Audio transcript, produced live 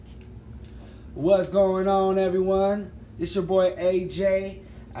What's going on, everyone? It's your boy AJ.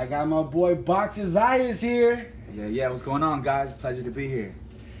 I got my boy Boxer Zayas here. Yeah. What's going on, guys? Pleasure to be here.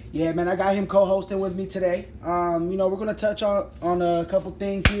 Yeah, man, I got him co-hosting with me today. We're gonna touch on a couple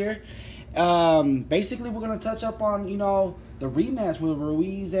things here. Basically, we're gonna touch up on the rematch with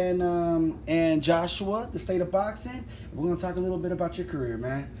Ruiz and Joshua, the state of boxing. We're gonna talk a little bit about your career,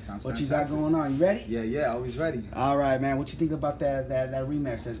 man. Sounds what fantastic. You got going on? You ready? Yeah, always ready. All right, man. What you think about that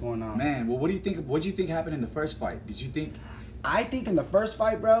rematch that's going on? Man, well, what do you think? What do you think happened in the first fight? Did you think? I think in the first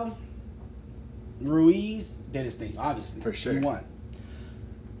fight, bro, Ruiz did his thing. Obviously, For sure. he won.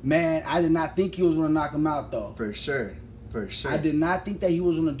 Man, I did not think he was gonna knock him out, though. For sure. I did not think that he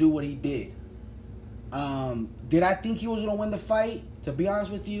was gonna do what he did. Did I think he was gonna win the fight? To be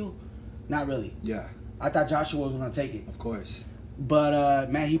honest with you, not really. Yeah, I thought Joshua was gonna take it. of course.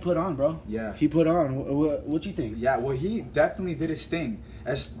 But man, he put on, bro. Yeah. He put on. What you think? Yeah, well, he definitely did his thing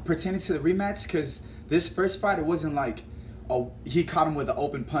as pertaining to the rematch. Because this first fight, it wasn't like, oh, he caught him with an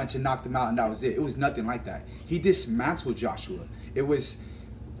open punch and knocked him out, and that was it. It was nothing like that. He dismantled Joshua. It was.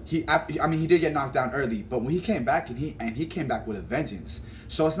 He did get knocked down early, but when he came back and he came back with a vengeance.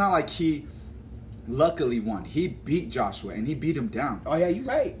 So it's not like he luckily won. He beat Joshua and he beat him down. Oh yeah, you're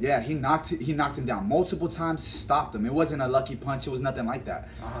right. Yeah, he knocked him down multiple times, stopped him. It wasn't a lucky punch. It was nothing like that.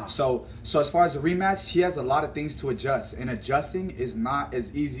 Uh-huh. So as far as the rematch, he has a lot of things to adjust, and adjusting is not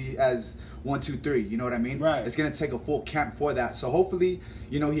as easy as 1, 2, 3. You know what I mean? Right. It's gonna take a full camp for that. So hopefully,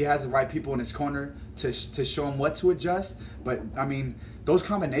 he has the right people in his corner to show him what to adjust. But I mean, those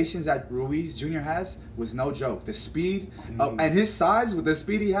combinations that Ruiz Jr. has was no joke. The speed and his size with the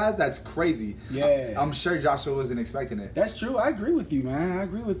speed he has, that's crazy. Yeah. I'm sure Joshua wasn't expecting it. That's true. I agree with you, man. I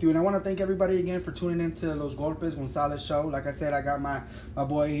agree with you. And I want to thank everybody again for tuning into Los Golpes Gonzalez show. Like I said, I got my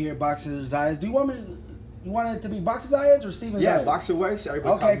boy here, Boxer Zayas. Do you want it to be Boxer Zayas or Steven Zayas? Yeah, Boxer works.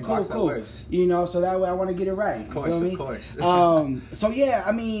 Everybody Okay, calls me cool. Boxer works. So that way I want to get it right. Of course, of course. So yeah,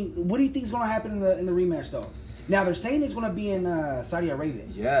 I mean, what do you think is going to happen in the rematch though? Now they're saying it's going to be in Saudi Arabia.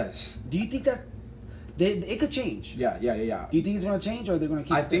 Yes. Do you think that it could change? Yeah. Do you think it's going to change, or they're going to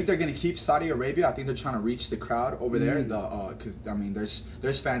keep? I think they're going to keep Saudi Arabia. I think they're trying to reach the crowd over there. Because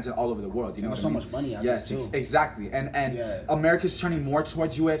there's fans all over the world. You know, there's so much money out yes, there too. Exactly. And Yeah. America's turning more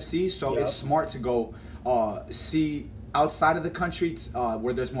towards UFC, so Yep. it's smart to go see outside of the country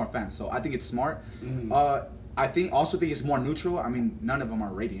where there's more fans. So I think it's smart. I also think it's more neutral. I mean, none of them are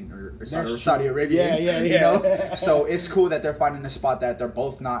Arabian or Saudi Arabian. Yeah. So it's cool that they're finding a spot that they're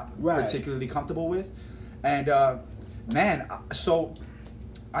both not Right. particularly comfortable with. And man, so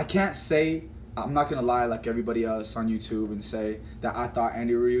I can't say, I'm not gonna lie like everybody else on YouTube and say that I thought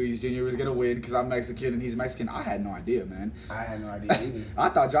Andy Ruiz Jr. was gonna win because I'm Mexican and he's Mexican. I had no idea, man. I had no idea either. I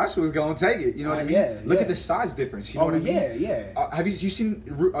thought Joshua was gonna take it. You know what I mean? Yeah, Look yeah. at the size difference. You know what I mean? Yeah. Have you seen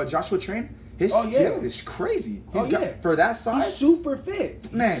Joshua train? His Oh, yeah. skill is crazy. For that size, He's super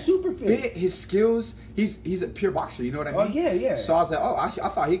fit. man, He's super fit. His skills, he's a pure boxer. You know what I mean? Oh, yeah. So I was like, I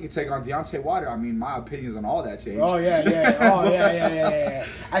thought he could take on Deontay Wilder. I mean, my opinions on all that changed. Oh yeah.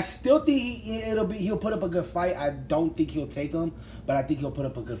 I still think he'll put up a good fight. I don't think he'll take him, but I think he'll put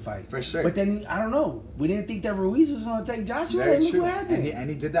up a good fight For sure. But then I don't know. We didn't think that Ruiz was going to take Joshua. Very And look true. what happened. And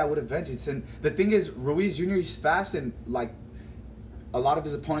he did that with a vengeance. And the thing is, Ruiz Jr. is fast, and like a lot of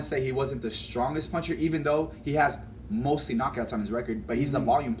his opponents say he wasn't the strongest puncher, even though he has mostly knockouts on his record, but he's the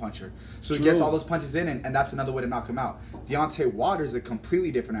volume puncher. So he gets all those punches in, and that's another way to knock him out. Deontay Wilder is a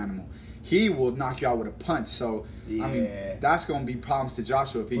completely different animal. He will knock you out with a punch. So, I mean, that's going to be problems to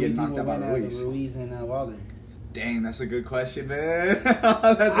Joshua if he gets knocked out by Ruiz. Ruiz and Wilder? Dang, that's a good question, man.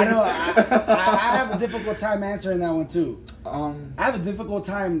 I know. I have a difficult time answering that one, too. I have a difficult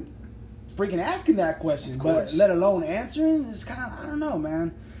time freaking asking that question, Of but course. let alone answering. It's kind of, I don't know,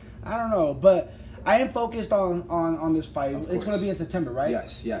 man. I don't know, but I am focused on this fight. Of It's going course. to be in September, right?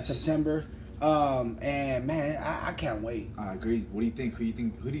 Yes. September. And man, I can't wait. I agree. What do you think?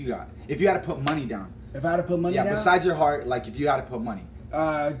 Who do you got? If you had to put money down. If I had to put money down, besides your heart, like if you had to put money.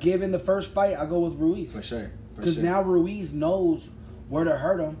 Given the first fight, I'll go with Ruiz. For sure. Because now Ruiz knows where to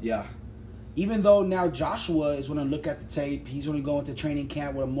hurt him. Yeah. Even though now Joshua is going to look at the tape, he's going to go into training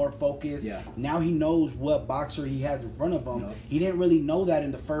camp with a more focus. Yeah. Now he knows what boxer he has in front of him. Yep. He didn't really know that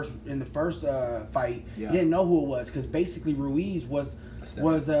in the first fight. Yeah. He didn't know who it was because basically Ruiz was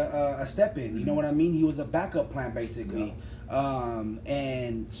a step in. You know what I mean? He was a backup plan basically. Yeah.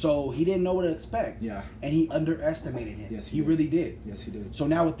 And so he didn't know what to expect. Yeah. And he underestimated him. Yes, he he did. really did. Yes, he did. So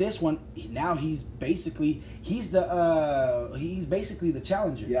now with this one, now he's basically the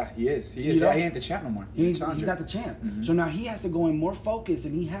challenger. Yeah, he is. He is. You know? He ain't the champ no more. He's the challenger. not the champ. Mhm. So now he has to go in more focused,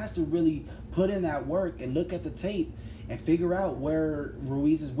 and he has to really put in that work and look at the tape and figure out where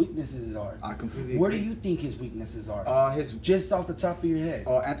Ruiz's weaknesses are. I completely Where agree. do you think his weaknesses are? Just off the top of your head.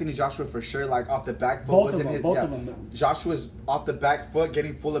 Anthony Joshua for sure, like off the back foot. Both of them. Joshua's off the back foot,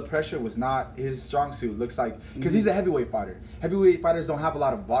 getting full of pressure was not his strong suit. Looks like because he's a heavyweight fighter. Heavyweight fighters don't have a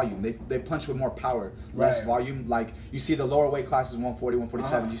lot of volume. They punch with more power, less Right. volume. Like you see the lower weight classes, 140,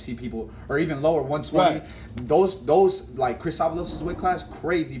 147. You see people, or even lower, 120. Right. Those like Chris Avalos' weight class,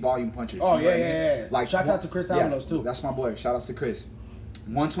 crazy volume punchers. Oh, you know yeah, what I mean? yeah. Like Shouts out to Chris Avalos, too. That's my boy. Shout out to Chris.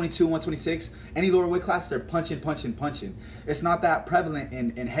 122, 126, any lower weight class, they're punching. It's not that prevalent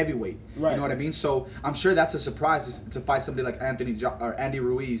in heavyweight. Right. You know what I mean? So I'm sure that's a surprise to fight somebody like Andy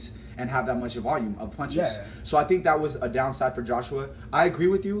Ruiz and have that much volume of punches. Yeah. So I think that was a downside for Joshua. I agree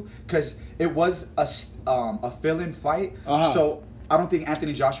with you because it was a fill-in fight. So I don't think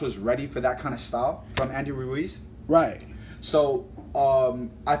Anthony Joshua is ready for that kind of style from Andy Ruiz. Right. So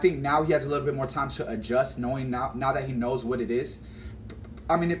I think now he has a little bit more time to adjust, knowing now that he knows what it is.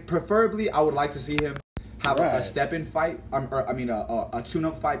 I mean, preferably, I would like to see him have a step-in fight, a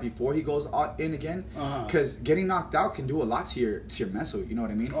tune-up fight before he goes in again. Because getting knocked out can do a lot to your mental. You know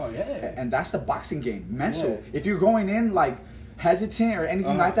what I mean? Oh yeah. And that's the boxing game, mental. Yeah. If you're going in like hesitant or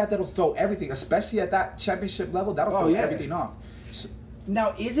anything like that, that'll throw everything. Especially at that championship level, that'll throw everything off. So,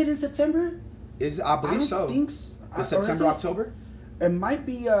 now, is it in September? I believe so. It's September, October. It might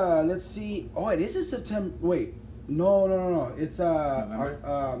be. Let's see. Oh, it is in September. Wait. No. It's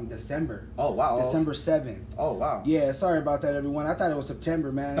December. Oh wow. December 7th. Oh wow. Yeah, sorry about that, everyone. I thought it was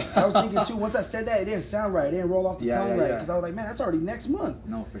September, man. I was thinking too. Once I said that, it didn't sound right. It didn't roll off the tongue right because I was like, man, that's already next month.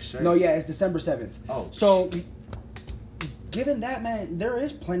 No, for sure. No, yeah, it's December 7th. Oh. So, given that, man, there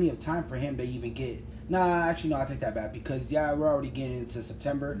is plenty of time for him to even get. Nah, actually, no, I take that back because we're already getting into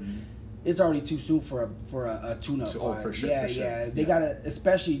September. Mm-hmm. It's already too soon for a tune-up fight. Oh, for sure. Yeah. They gotta,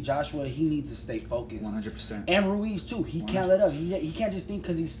 especially Joshua. He needs to stay focused. 100%. And Ruiz too. He can't let up. He can't just think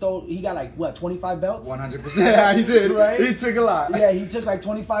because he got like what 25 belts. 100%. Yeah, he did. Right? He took a lot. Yeah, he took like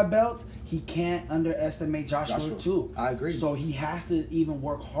 25 belts. He can't underestimate Joshua too. I agree. So he has to even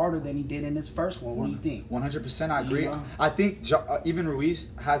work harder than he did in his first one. What do you think? 100%. I agree. Yeah. I think even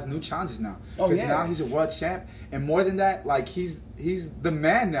Ruiz has new challenges now. Oh, Because yeah. now he's a world champ, and more than that, like he's the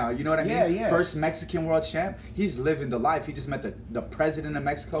man now. You know what I mean? Yeah. First Mexican world champ. He's living the life. He just met the president of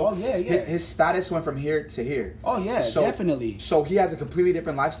Mexico. Oh, yeah. His status went from here to here. Oh yeah, definitely. So he has a completely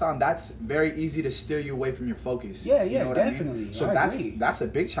different lifestyle, and that's very easy to steer you away from your focus. Yeah, you know what definitely. I mean? So I agree. that's a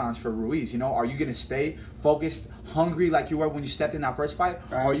big challenge for Ruiz. You know, are you gonna stay focused, hungry like you were when you stepped in that first fight?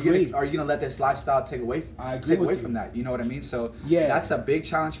 Or are you gonna let this lifestyle take away from that? You know what I mean? So that's a big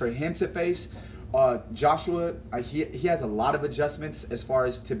challenge for him to face. Joshua, he has a lot of adjustments as far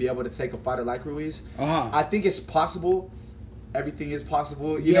as to be able to take a fighter like Ruiz. I think it's possible. Everything is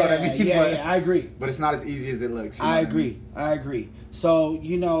possible. You know what I mean? Yeah, I agree. But it's not as easy as it looks. I agree. So,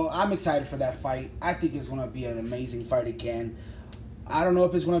 I'm excited for that fight. I think it's going to be an amazing fight again. I don't know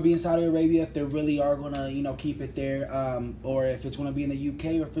if it's going to be in Saudi Arabia, if they really are going to, keep it there, or if it's going to be in the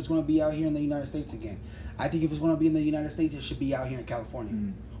UK, or if it's going to be out here in the United States again. I think if it's going to be in the United States, it should be out here in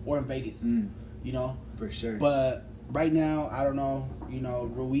California or in Vegas, For sure. But right now, I don't know.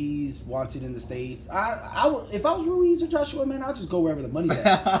 Ruiz wants it in the States. I would, if I was Ruiz or Joshua, man, I'll just go wherever the money's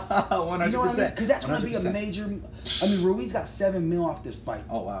at. 100%. You know what I mean? Because that's going to be a 100%. major. I mean, Ruiz got $7 million off this fight.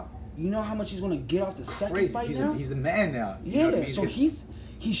 Oh wow. You know how much he's going to get off the second Crazy. fight He's now? he's the man now. You Yeah, know what I mean? so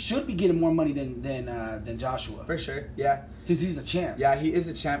he should be getting more money than Joshua. For sure. Yeah. Since he's the champ. Yeah, he is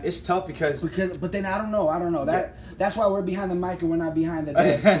the champ. It's tough because But then I don't know. That's why we're behind the mic and we're not behind the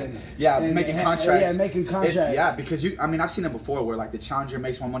desk. making contracts. Yeah, making contracts. Because I've seen it before where like the challenger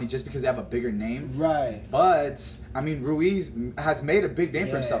makes more money just because they have a bigger name. Right. But Ruiz has made a big name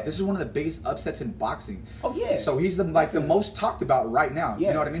for himself. This is one of the biggest upsets in boxing. Oh yeah. So he's the most talked about right now. Yeah.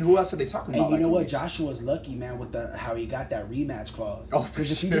 You know what I mean? Who else are they talking about? And you know what? Ruiz? Joshua's lucky, man, with how he got that rematch clause. Oh, for If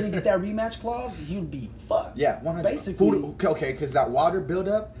he sure. didn't get that rematch clause, he would be fucked. Yeah, 100%. Basically. Okay, because that Wilder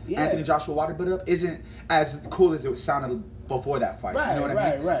build-up, Anthony Joshua Wilder build-up, isn't as cool as it sounded before that fight. Right, you know what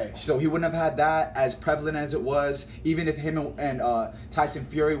I mean? right. So he wouldn't have had that as prevalent as it was, even if him and Tyson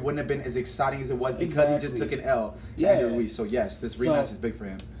Fury wouldn't have been as exciting as it was because he just took an L to Andy Ruiz. So yes, this rematch is big for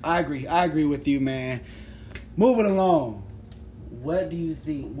him. I agree with you, man. Moving along. What do you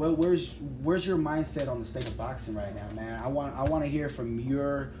think? Where's your mindset on the state of boxing right now, man? I want to hear from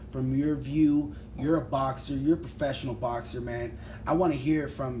your view. You're a boxer. You're a professional boxer, man. I want to hear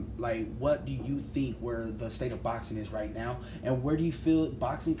from, like, what do you think where the state of boxing is right now, and where do you feel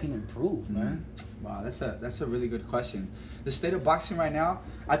boxing can improve, man? Wow, that's a really good question. The state of boxing right now,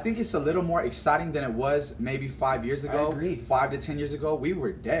 I think it's a little more exciting than it was maybe 5 years ago. I agree. 5 to 10 years ago, we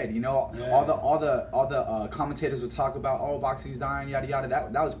were dead. You know, Yeah. all the commentators would talk about, oh, boxing's dying, yada yada.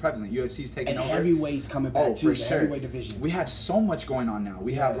 That was prevalent. UFC's taking And over. heavyweights coming back too. For The sure. heavyweight division. We have so much going on now.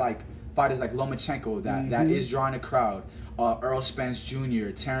 We have Yeah. like fighters like Lomachenko that is drawing a crowd. Earl Spence Jr.,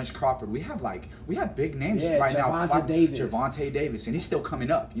 Terrence Crawford. We have big names Yeah, right now. Gervonta Davis. Gervonta Davis, and he's still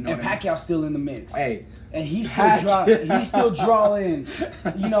coming up. You know, And what I mean? Pacquiao's still in the mix. Hey, And he's still drawing,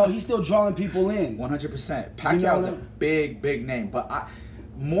 he's still drawing people in. 100%. You know Pacquiao's what a I- big name, but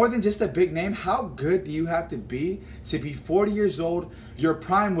more than just a big name, how good do you have to be 40 years old? Your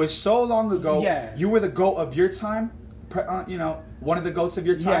prime was so long ago. Yeah. You were the GOAT of your time. One of the GOATs of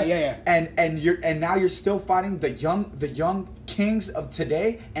your time. Yeah. And now you're still fighting the young kings of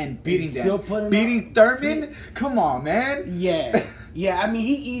today and beating And them. still putting beating up- Thurman. Come on, man. Yeah. I mean,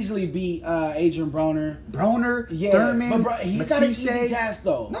 he easily beat Adrian Broner. Broner, Yeah, Thurman, but he's not an Matisse. easy task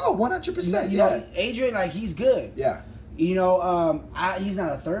though. No, 100%. You know, Adrian, like, he's good. Yeah. You know, he's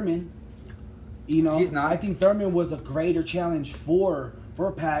not a Thurman. You know, He's not. I think Thurman was a greater challenge for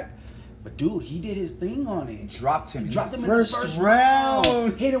Pac, but dude, he did his thing on it. Dropped him. Dropped him in the first round.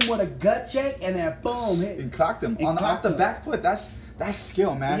 Hit him with a gut check, and then boom, hit. And clocked him And off clocked the him. back foot. That's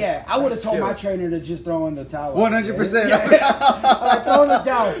skill, man. Yeah, I would have That's told skill. my trainer to just throw in the towel. 100%. Yeah. Like, throw in the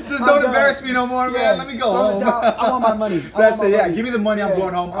towel. Just I'm don't done. embarrass me no more, man. Yeah, Let me go throw in home. the towel. I want my money. I That's want my it. Yeah, money. give me the money. I'm Yeah.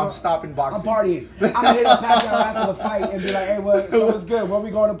 going home. I'm stopping boxing. I'm partying. I'm gonna hit up Pacquiao after the fight and be like, "Hey, so it's good. Where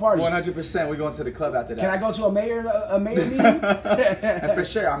we going to party? 100%. We going to the club after that. Can I go to a mayor meeting?" And for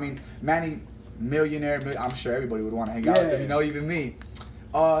sure, I mean, Manny, millionaire. I'm sure everybody would want to hang out with him. Yeah. You know, even me.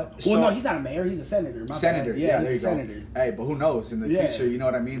 Well, no, he's not a mayor. He's a senator. My Senator. bad. Yeah, he's there a you senator. go. Hey, but who knows in the Yeah. future? You know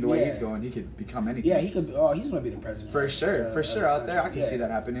what I mean? The way Yeah. he's going, he could become anything. Yeah, he could. Oh, he's gonna be the president. For sure. of For sure. this Out there, I country. can see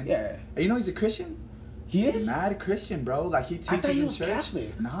that happening. Yeah. And you know he's a Christian? He is. Mad Christian, bro. Like he I teaches thought he in was church.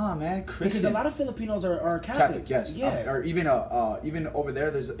 Catholic. Nah, man, Christian. Because a lot of Filipinos are Catholic. Catholic, yes. Yeah. Or even even over there,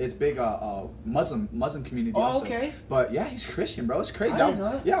 it's big Muslim community. Oh, also. okay. But yeah, he's Christian, bro. It's crazy. I didn't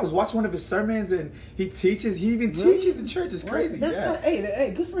know that. Yeah, I was watching one of his sermons and he teaches. He even Really? teaches in church. It's crazy. That's yeah.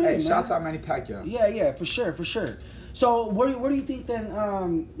 hey, good for him. Hey, man. shouts out Manny Pacquiao. Yeah, for sure. So, where do you think then,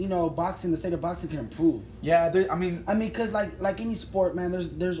 boxing, the state of boxing can improve? Yeah, I mean, Because like any sport, man,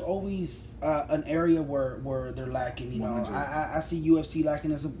 there's always an area where they're lacking. You know, 100. I see UFC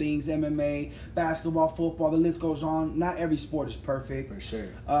lacking in some things, MMA, basketball, football. The list goes on. Not every sport is perfect. for sure.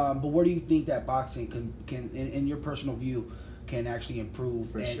 But where do you think that boxing can in your personal view, can actually improve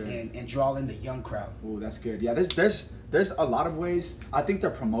For sure. and draw in the young crowd? Oh, that's good. Yeah, there's a lot of ways. I think their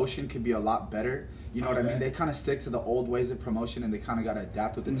promotion could be a lot better. You know what I Okay. mean? They kind of stick to the old ways of promotion, and they kind of got to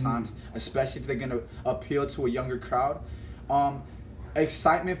adapt with the times, especially if they're going to appeal to a younger crowd.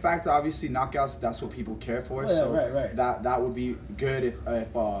 Excitement factor, obviously, knockouts. That's what people care for. Oh, yeah, so right. that would be good if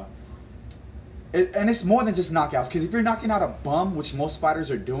and it's more than just knockouts, because if you're knocking out a bum, which most fighters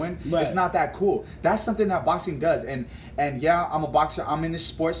are doing, Right. it's not that cool. That's something that boxing does. And yeah, I'm a boxer. I'm in this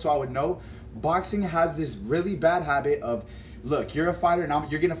sport, so I would know. Boxing has this really bad habit of, look, you're a fighter, and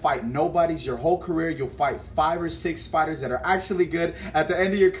you're gonna fight nobodies your whole career. You'll fight 5 or 6 fighters that are actually good at the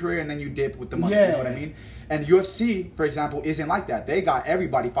end of your career, and then you dip with the money. You know what I Yeah. mean? And UFC, for example, isn't like that. They got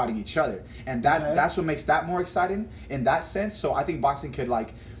everybody fighting each other, and that's what makes that more exciting in that sense. So I think boxing could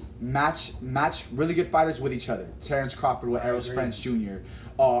match really good fighters with each other. Terrence Crawford with I Errol agree. Spence Jr.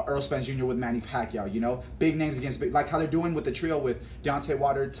 Earl Spence Jr. with Manny Pacquiao. You know, big names against big, like how they're doing with the trio with Deontay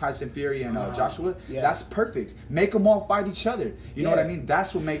Wilder, Tyson Fury, and Joshua. Yeah. That's perfect. Make them all fight each other. You know what I Yeah. mean?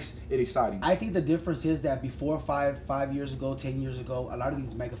 That's what makes it exciting. I think the difference is that before 5 years ago, 10 years ago, a lot of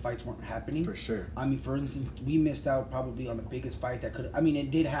these mega fights weren't happening. For sure. I mean, for instance, we missed out probably on the biggest fight that could. I mean,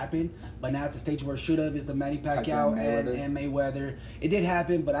 it did happen, but not at the stage where it should have. Is the Manny Pacquiao and Mayweather. It did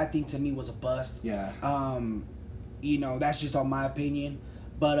happen, but I think to me was a bust. Yeah. That's just on my opinion.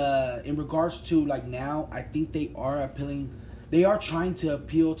 But in regards to now, I think they are appealing. They are trying to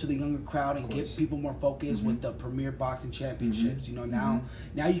appeal to the younger crowd and get people more focused with the Premier Boxing Championships. You know,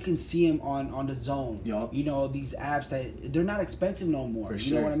 now you can see them on the Zone. Yup. You know, these apps that they're not expensive no more. For You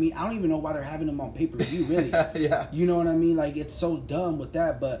sure. know what I mean? I don't even know why they're having them on pay-per-view, really. Yeah. You know what I mean? Like, it's so dumb with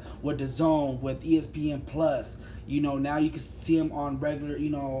that. But with the Zone, with ESPN Plus, now you can see them on regular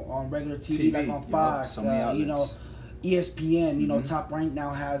TV, like on Yup, Fox. so many outlets. ESPN, Top Rank now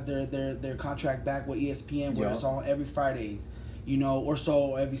has their contract back with ESPN where Yup. it's on every Fridays, or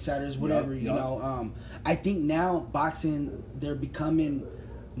so every Saturdays, whatever. Yup. I think now boxing, they're becoming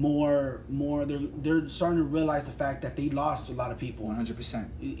they're starting to realize the fact that they lost a lot of people. 100%.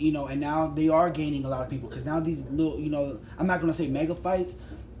 You know, and now they are gaining a lot of people because now these little, you know, I'm not gonna say mega fights,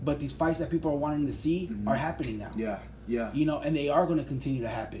 but these fights that people are wanting to see are happening now. Yeah. Yeah. You know, and they are going to continue to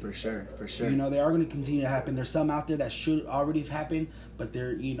happen. For sure. You know, they are going to continue to happen. There's some out there that should already have happened, but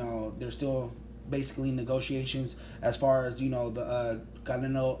they're, you know, they're still basically negotiations as far as, you know, the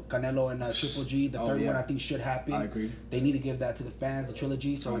Canelo and Triple G. The third one I think should happen. I agree. They need to give that to the fans, the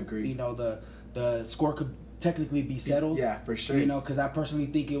trilogy, so I agree. You know the score could technically be settled. Yeah, for sure. You know, because I personally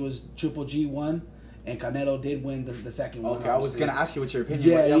think it was Triple G won. And Canelo did win the second one. Okay, I was gonna ask you what your opinion.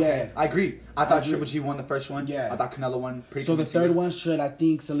 Yeah, was. Okay. yeah. I agree. I thought Triple G won the first one. Yeah. I thought Canelo won pretty. So the third one should, I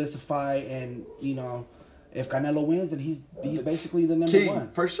think, solidify, and you know, if Canelo wins, then he's basically the number one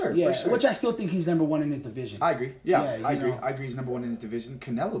for sure. Yeah, for sure. which I still think he's number one in his division. I agree. Yeah, I agree. know. I agree. He's number one in his division.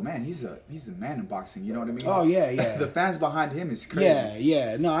 Canelo, man, he's the man in boxing. You know what I mean? Oh yeah. The fans behind him is crazy.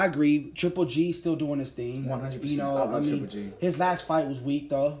 Yeah. No, I agree. Triple G still doing his thing. 100%. You know, I mean, Triple G. His last fight was weak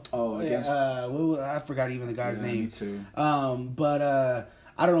though. Oh, against I forgot even the guy's name. Me too. But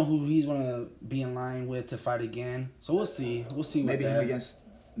I don't know who he's gonna be in line with to fight again. So we'll see. We'll see. Maybe him against,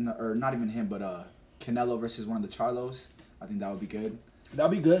 or not even him, but Canelo versus one of the Charlos. I think that would be good.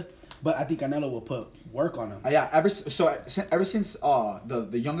 That'll be good, but I think Canelo will put work on him. Yeah, ever since the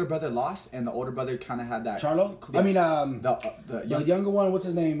younger brother lost and the older brother kind of had that. Charlo? Yes, I mean, the younger one, what's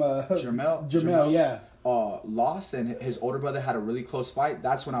his name? Jermell, yeah. Lost and his older brother had a really close fight.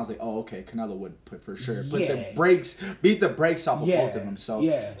 That's when I was like, oh, okay, Canelo would put for sure. Beat the brakes off of both of them.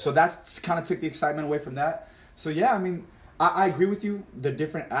 So that's kind of took the excitement away from that. So yeah, I mean, I agree with you. The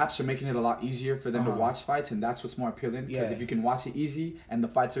different apps are making it a lot easier for them to watch fights, and that's what's more appealing. Because if you can watch it easy and the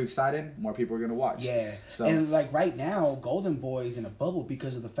fights are exciting, more people are gonna watch. Yeah. So and like right now, Golden Boy is in a bubble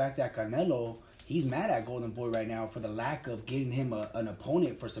because of the fact that Canelo. He's mad at Golden Boy right now for the lack of getting him an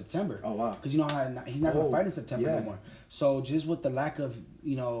opponent for September. Oh, wow. Because you know how he's not going to fight in September anymore. So just with the lack of,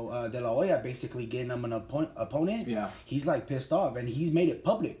 you know, De La Hoya basically getting him an opponent, he's like pissed off. And he's made it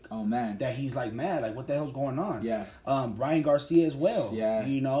public. Oh, man. That he's like mad. Like, what the hell's going on? Yeah. Ryan Garcia as well. Yeah.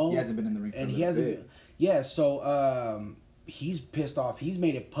 You know? He hasn't been in the ring for and a he hasn't bit. Been, yeah, so he's pissed off. He's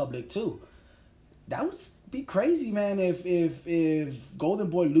made it public too. That would be crazy, man, if Golden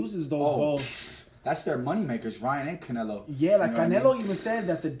Boy loses those both. That's their moneymakers, Ryan and Canelo. Yeah, like you know Canelo even said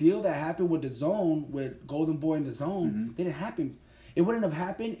that the deal that happened with DAZN, with Golden Boy and DAZN, didn't happen. It wouldn't have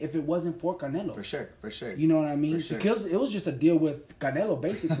happened if it wasn't for Canelo. For sure. You know what I mean? Sure. Because it was just a deal with Canelo,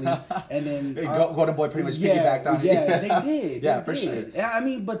 basically. And then Golden Boy pretty much piggybacked on it. Yeah, they did. For sure. Yeah, I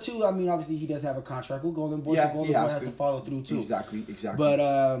mean, obviously he does have a contract with Golden Boy, so Golden Boy has to follow through too. Exactly. But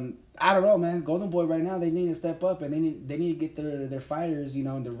I don't know, man. Golden Boy right now, they need to step up and they need to get their fighters, you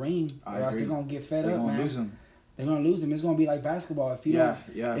know, in the ring, or else they're gonna get fed up, man. Lose them. They're gonna lose him. It's gonna be like basketball. If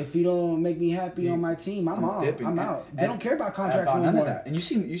you don't make me happy on my team, I'm out. They don't care about contracts no none more. Of that. And you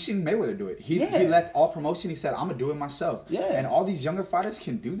seen Mayweather do it. He left all promotion. He said, "I'm gonna do it myself." Yeah. And all these younger fighters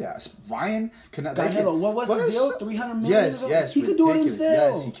can do that. Ryan, Canelo. What was the deal? 300 million. Yes. He could do it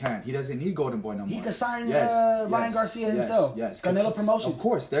himself. Yes, he can. He doesn't need Golden Boy no more. He could sign Ryan Garcia himself. Yes. Canelo Promotions. Of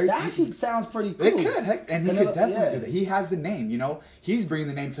course. That actually sounds pretty cool. It could. Heck, and he could definitely do that. He has the name. You know, he's bringing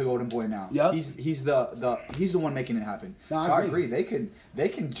the name to Golden Boy now. Yep. He's the one making it happen. No, I agree. They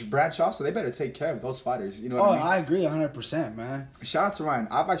can branch off, so they better take care of those fighters. You know what I mean? I agree 100%, man. Shout out to Ryan.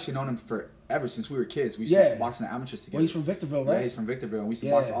 I've actually known him ever since we were kids. We used to box in the amateurs together. Well, he's from Victorville, right? Yeah, he's from Victorville. And we used to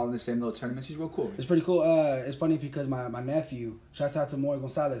box all in the same little tournaments. He's real cool. It's pretty cool. It's funny because my nephew, shouts out to Maury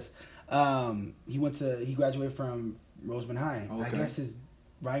Gonzalez, he graduated from Roseman High. Okay. I guess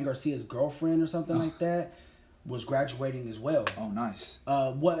Ryan Garcia's girlfriend or something like that was graduating as well. Oh, nice.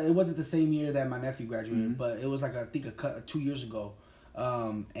 It wasn't the same year that my nephew graduated, but it was like I think 2 years ago.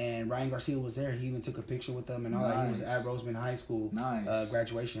 And Ryan Garcia was there. He even took a picture with them and all that. He was at Roseman High School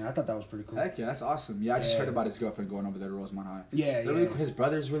graduation. I thought that was pretty cool. Heck yeah, that's awesome. Yeah, I just heard about his girlfriend going over there to Roseman High. Yeah, Really cool. His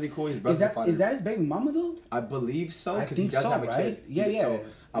brother's really cool. His brother's is that his baby mama though? I believe so. I think so, have a right? kid. Yeah.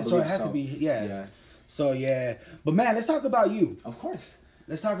 So it has to be. Yeah. So yeah, but man, let's talk about you. Of course.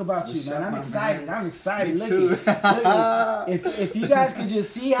 Let's talk about you, man. I'm excited. Man. I'm excited. Me too. Look at if you guys could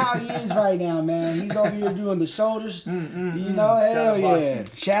just see how he is right now, man. He's over here doing the shoulders. You know, hell yeah.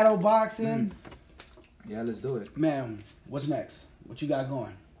 Shadow boxing. Yeah, let's do it. Man, what's next? What you got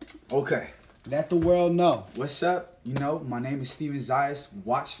going? Okay. Let the world know. What's up? You know, my name is Steven Zayas.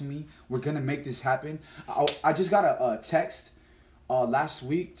 Watch me. We're going to make this happen. I just got a text last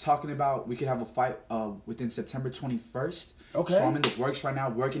week talking about we could have a fight within September 21st. Okay. So I'm in the works right now,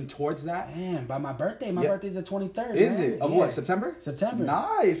 working towards that. Man, by my birthday. My birthday's the 23rd. Is man. it? Of what? September? September.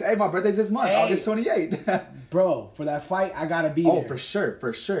 Nice. Hey, my birthday's this month, Hey. August 28th. Bro, for that fight, I gotta be there. Oh, for sure.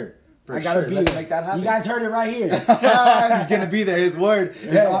 I gotta be Let's there. make that happen. You guys heard it right here. He's gonna be there. His word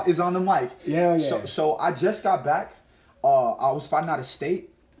is on the mic. Yeah, yeah. So I just got back. I was fighting out of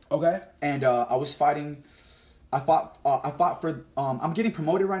state, Okay. and I was fighting. I fought for. I'm getting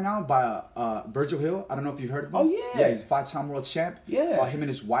promoted right now by Virgil Hill. I don't know if you've heard of him. Oh, yeah. Yeah, he's a 5-time world champ. Yeah. Him and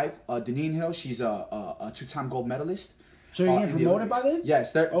his wife, Deneen Hill. She's a 2-time gold medalist. So you're getting in the promoted by Olympics. them?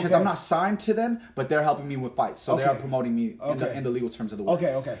 Yes, because Okay. I'm not signed to them, but they're helping me with fights. So they are Okay. promoting me Okay. in the legal terms of the word.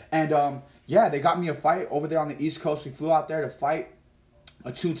 Okay. And yeah, they got me a fight over there on the East Coast. We flew out there to fight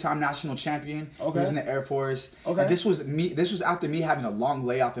a 2-time national champion. Okay. He was in the Air Force. Okay. And this was after me having a long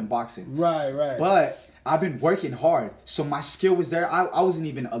layoff in boxing. Right. But I've been working hard, so my skill was there. I wasn't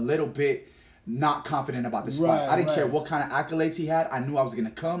even a little bit not confident about this fight. I didn't care what kind of accolades he had. I knew I was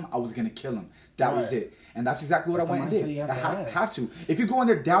gonna come. I was gonna kill him. That was Right. it. And that's exactly what That's I went the and mindset did. you I have to have to. If you go in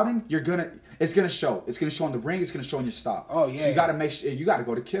there doubting, it's gonna show. It's gonna show in the ring. It's gonna show in your style. Oh, yeah. So you gotta make sure you gotta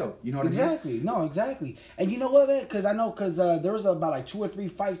go to kill. You know what I mean? Exactly. No, exactly. And you know what, man? Because I know, there was about like 2 or 3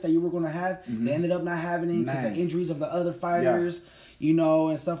 fights that you were going to have. They ended up not having it because of Man. injuries of the other fighters, you know,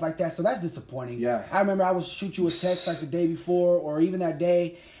 and stuff like that. So that's disappointing. Yeah. I remember I would shoot you a text like the day before or even that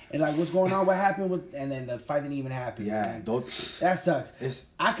day. And like, what's going on? What happened with? And then the fight didn't even happen. Yeah, man. those- That sucks. It's-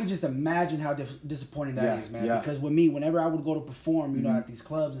 I could just imagine how disappointing that is, man. Yeah. Because with me, whenever I would go to perform, you know, at these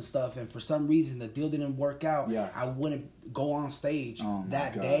clubs and stuff, and for some reason the deal didn't work out, Yeah. I wouldn't go on stage Oh, my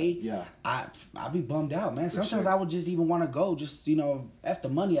that God. day. Yeah. I'd be bummed out, man. Sometimes sure. I would just even want to go, just F the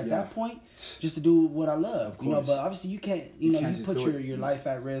money at Yeah. that point, just to do what I love. Of You know, course. but obviously you can't. You You can't you just put do your it. life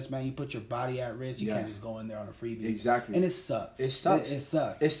at risk, man. You put your body at risk. You Yeah. can't just go in there on a freebie. Exactly. And it sucks. It sucks. It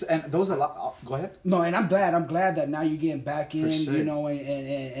sucks. It's and those are a lot. Go ahead. No, and I'm glad that now you're getting back in, sure. you know,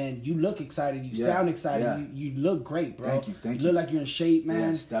 and you look excited, you Yeah, sound excited, yeah. you look great, bro. Thank you. You look like you're in shape, man.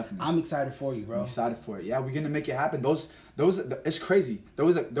 Yes, definitely. I'm excited for you, bro. I'm excited for it. Yeah, we're gonna make it happen. Those it's crazy. There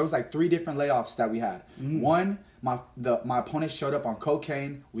was like 3 different layoffs that we had. Mm-hmm. One, my opponent showed up on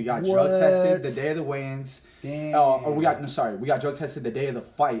cocaine. We got What? drug tested the day of the weigh-ins. Damn. Or we got drug tested the day of the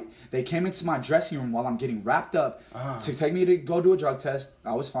fight. They came into my dressing room while I'm getting wrapped up to take me to go do a drug test.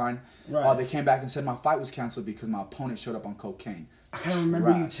 I was fine. Right. They came back and said my fight was canceled because my opponent showed up on cocaine. I kind of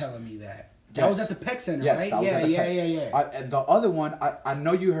remember you Trash. telling me that. That Yes. was at the Peck Center, Yes, right? that was at the Peck. Yeah. And the other one, I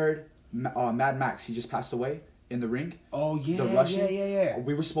know you heard Mad Max. He just passed away in the ring. Oh yeah, The Russian. yeah.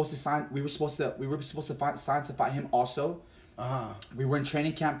 We were supposed to sign. We were supposed to sign to fight him also. We were in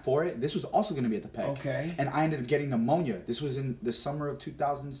training camp for it. This was also going to be at the Peck. Okay. And I ended up getting pneumonia. This was in the summer of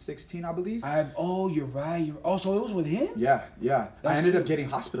 2016, I believe. You're right. So it was with him. Yeah. I That's ended true. up getting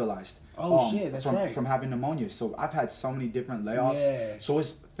hospitalized. Oh, shit, that's from, right. From having pneumonia. So I've had so many different layoffs. Yeah. So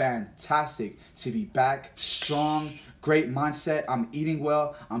it's fantastic to be back, strong, great mindset. I'm eating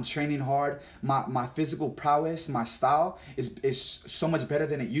well. I'm training hard. My physical prowess, my style is so much better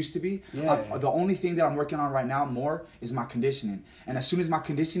than it used to be. Yeah. The only thing that I'm working on right now more is my conditioning. And as soon as my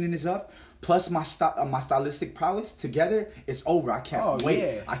conditioning is up, plus my stylistic prowess together, it's over. I can't wait.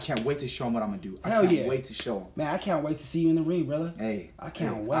 Yeah. I can't wait to show them what I'm gonna do. Hell I can't yeah. wait to show them. Man, I can't wait to see you in the ring, brother. Hey, I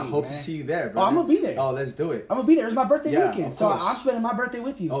can't wait. I hope man. to see you there, bro. Oh, I'm gonna be there. Oh, let's do it. I'm gonna be there. It's my birthday Yeah, weekend, of so course. I'm spending my birthday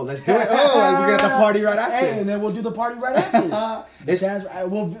with you. Oh, let's do it. Oh, and we're gonna have the party right after. Hey, and then we'll do the party right after. It's-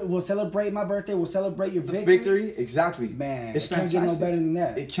 We'll celebrate my birthday. We'll celebrate your victory. Victory, exactly. Man, it's it can't fantastic. get no better than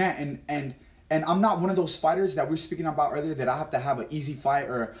that. It can't, and I'm not one of those fighters that we were speaking about earlier that I have to have an easy fight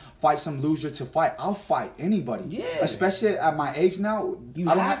or fight some loser to fight. I'll fight anybody. Yeah. Especially at my age now. You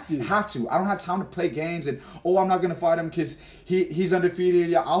I don't have to. Have to. I don't have time to play games and I'm not gonna fight him because he's undefeated.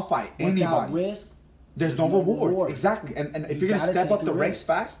 Yeah, I'll fight Without anybody. risk. There's no reward. Exactly. And if You you're gonna gotta step take up the the ranks risk.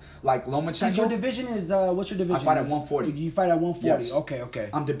 fast, like Because Lomachenko, your division is what's your division? I fight at 140. You fight at 140. Yes. Okay.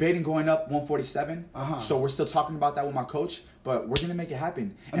 I'm debating going up 147. So we're still talking about that with my coach, but we're gonna make it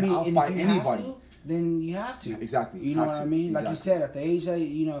happen. And I'll and fight if you anybody. have to, then you have to. Yeah, exactly. You know Have what I to. mean? Like you Exactly. said, at the age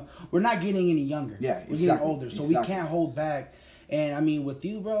that we're not getting any younger. Yeah, we're exactly. getting older, so we Exactly. can't hold back. And I mean, with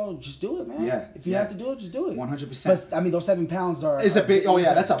you, bro, just do it, man. Yeah, If you yeah. have to do it, just do it. 100%. But I mean, those 7 pounds are. It's a big. Oh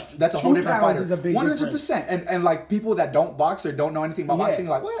yeah, that's a whole 2 different pounds fighter. is a big 100%. And like people that don't box or don't know anything about Yeah. boxing,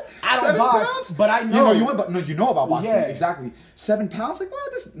 like what? I don't 7 box, pounds? but I know. You know about boxing. Yeah. Exactly. 7 pounds? Like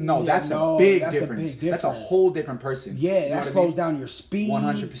what? Yeah, That's no, a big that's a difference. big That's a difference. whole different person. Yeah, You know that what I slows mean? down your speed.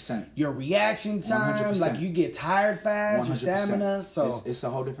 100%. Your reaction time. 100%. Like you get tired fast. Your 100%. stamina. So it's a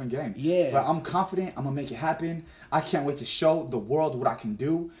whole different game. Yeah. But I'm confident. I'm gonna make it happen. I can't wait to show the world what I can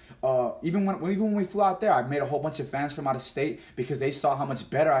do. Even when we flew out there, I made a whole bunch of fans from out of state because they saw how much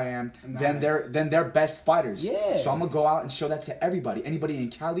better I am than their best fighters. Yeah. So I'm gonna go out and show that to everybody. Anybody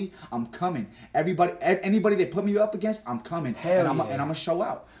in Cali, I'm coming. Anybody they put me up against, I'm coming. Hell and yeah. I'm gonna show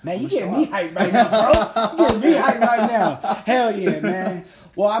out. Man, you getting me hyped right now, bro. You getting me hyped right now. Hell yeah, man.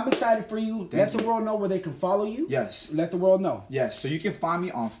 Well, I'm excited for you. Let the world know where they can follow you. Yes. Let the world know. Yes. So you can find me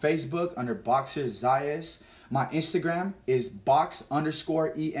on Facebook under Boxer Zayas. My Instagram is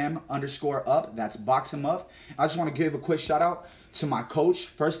box_EM_up. That's box him up. I just want to give a quick shout out to my coach,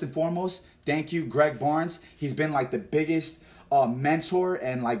 first and foremost. Thank you, Greg Barnes. He's been like the biggest mentor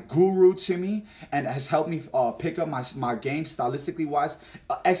and like guru to me, and has helped me pick up my game stylistically wise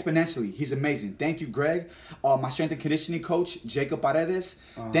exponentially. He's amazing. Thank you, Greg. My strength and conditioning coach, Jacob Paredes.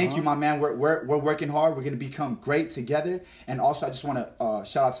 Thank you, my man. We're working hard. We're gonna become great together. And also, I just want to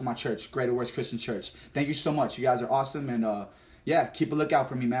shout out to my church, Greater Works Christian Church. Thank you so much. You guys are awesome, and yeah, keep a lookout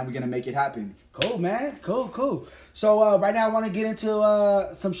for me, man. We're gonna make it happen. Cool, man. Cool. So right now I want to get into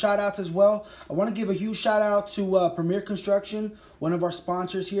some shout outs as well. I want to give a huge shout out to Premier Construction, one of our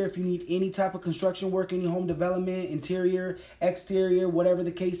sponsors here. If you need any type of construction work, any home development, interior, exterior, whatever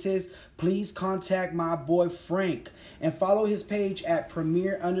the case is, please contact my boy Frank and follow his page at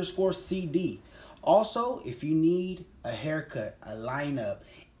Premier_CD. Also, if you need a haircut, a lineup,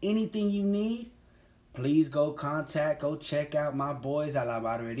 anything you need, please go check out my boys at La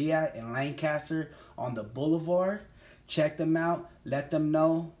Barberia in Lancaster on the Boulevard. Check them out. Let them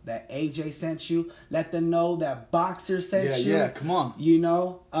know that AJ sent you. Let them know that Boxer sent you. Yeah, come on. You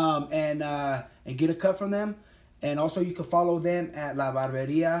know, and get a cut from them. And also you can follow them at La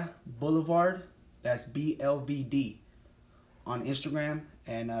Barberia Boulevard. That's BLVD on Instagram,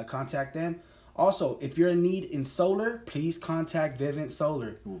 and contact them. Also, if you're in need in solar, please contact Vivint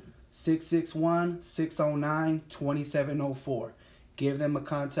Solar. 661-609-2704. Give them a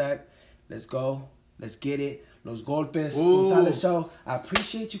contact. Let's go. Let's get it. Los Golpes. Gonzalez Show. I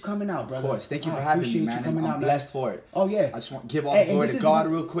appreciate you coming out, brother. Of course. Thank you for having me, man. I'm blessed for it. Oh, yeah. I just want to give all the glory to God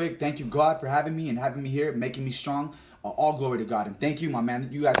real quick. Thank you, God, for having me and having me here, making me strong. All glory to God. And thank you, my man.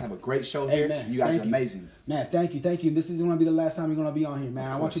 You guys have a great show here. Man, you guys are amazing. Man, thank you. This is going to be the last time you're going to be on here,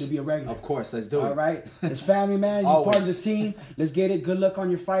 man. I want you to be a regular. Of course. Let's do it. All right. It's family, man. You're part of the team. Let's get it. Good luck on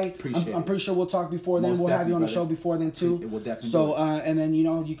your fight. I'm pretty sure we'll talk before then. We'll have you on the show before then, too. We'll definitely So, and then, you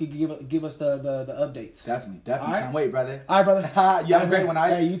know, you could give us the updates. Definitely. Can't wait, brother. All right, brother. You have a great one, all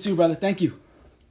right? Hey, you too, brother. Thank you.